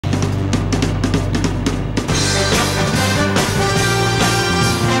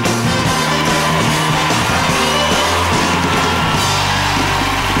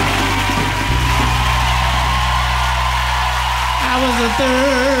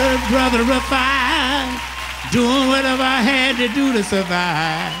third brother of five, doing whatever I had to do to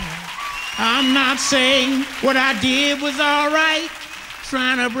survive. I'm not saying what I did was all right.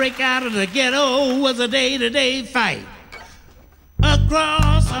 Trying to break out of the ghetto was a day-to-day fight.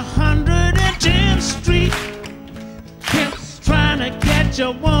 Across 110th Street, pimps trying to catch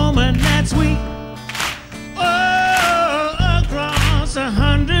a woman that's weak. Oh, across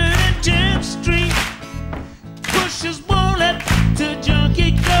 110th Street, pushers won't let the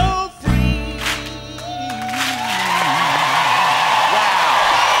junkie go free.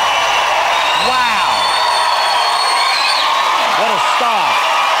 Wow. What a start.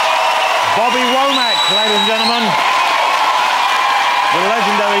 Bobby Womack, ladies and gentlemen. The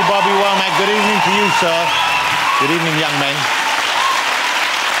legendary Bobby Womack. Good evening to you, sir. Good evening, young men.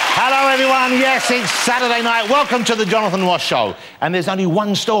 Hello, everyone. Yes, it's Saturday night. Welcome to the Jonathan Ross Show. And there's only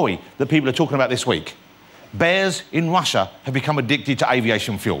one story that people are talking about this week. Bears in Russia have become addicted to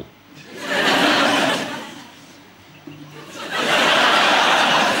aviation fuel.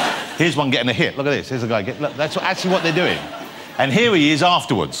 Here's one getting a hit. Look at this. Here's a guy. Look, that's actually what they're doing. And here he is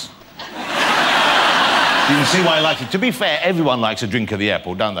afterwards. You can see why he likes it. To be fair, everyone likes a drink at the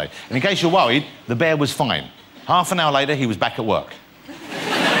airport, don't they? And in case you're worried, the bear was fine. Half an hour later, he was back at work.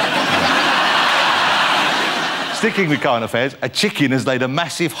 Sticking with current affairs, a chicken has laid a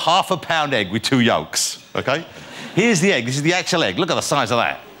massive half-a-pound egg with 2 yolks, OK? Here's the egg. This is the actual egg. Look at the size of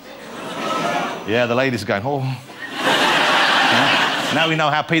that. Yeah, the ladies are going, oh. Yeah. Now we know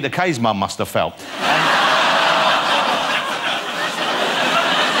how Peter Kay's mum must have felt.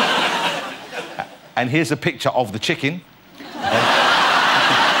 And here's a picture of the chicken.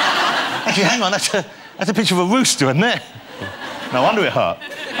 Actually, hang on, that's a picture of a rooster, isn't it? No wonder it hurt.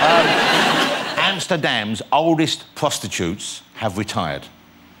 Amsterdam's oldest prostitutes have retired.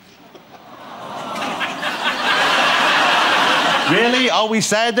 Really? Are we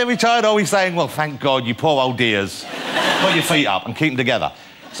sad they're retired? Or are we saying, well, thank God, you poor old dears. Put your feet up and keep them together.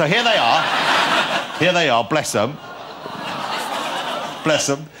 So here they are. Here they are, bless them. Bless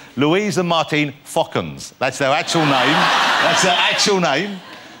them. Louise and Martine Fokkens. That's their actual name. That's their actual name.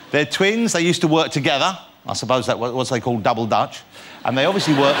 They're twins. They used to work together. I suppose that was what they call double Dutch. And they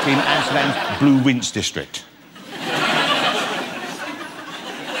obviously worked in Amsterdam's Blue Rinse district.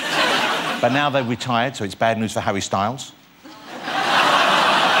 But now they've retired, so it's bad news for Harry Styles.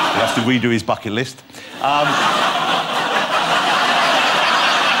 He'll have to redo his bucket list.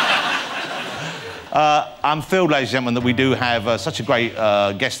 I'm thrilled, ladies and gentlemen, that we do have such a great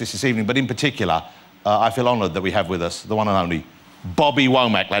guest this evening, but in particular, I feel honoured that we have with us the one and only Bobby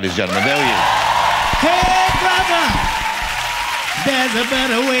Womack, ladies and gentlemen. There he is. Hey, brother, there's a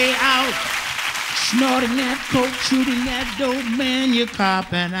better way out. Snorting that coke, shooting that dope, man, you're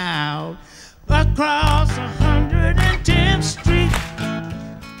copping out. Across 110th Street,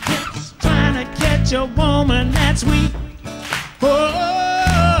 kids trying to catch a woman that's weak.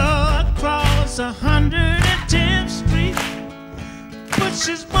 Oh, across 110th Street,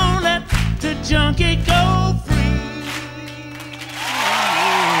 pushers won't let the junkie go free.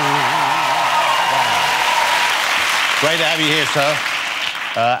 Great to have you here, sir.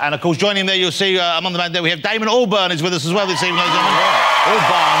 And, of course, joining him there, you'll see among the band there, we have Damon Albarn is with us as well this evening, ladies and gentlemen.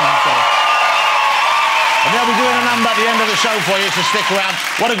 Albarn. And they'll be doing a number at the end of the show for you, so stick around.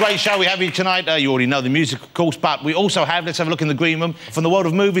 What a great show we have here tonight. You already know the music, of course, but we also have, let's have a look in the green room, from the world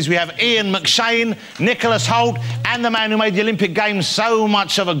of movies, we have Ian McShane, Nicholas Hoult, and the man who made the Olympic Games so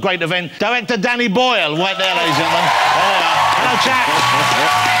much of a great event, director Danny Boyle, right there, ladies and gentlemen. There we are. Hello,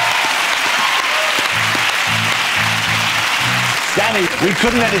 chaps. Danny, we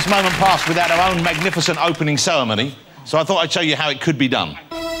couldn't let this moment pass without our own magnificent opening ceremony, so I thought I'd show you how it could be done.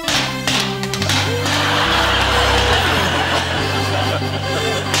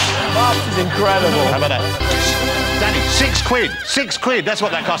 This is incredible. How about that? Danny, £6. £6, that's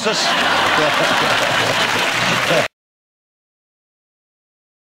what that cost us.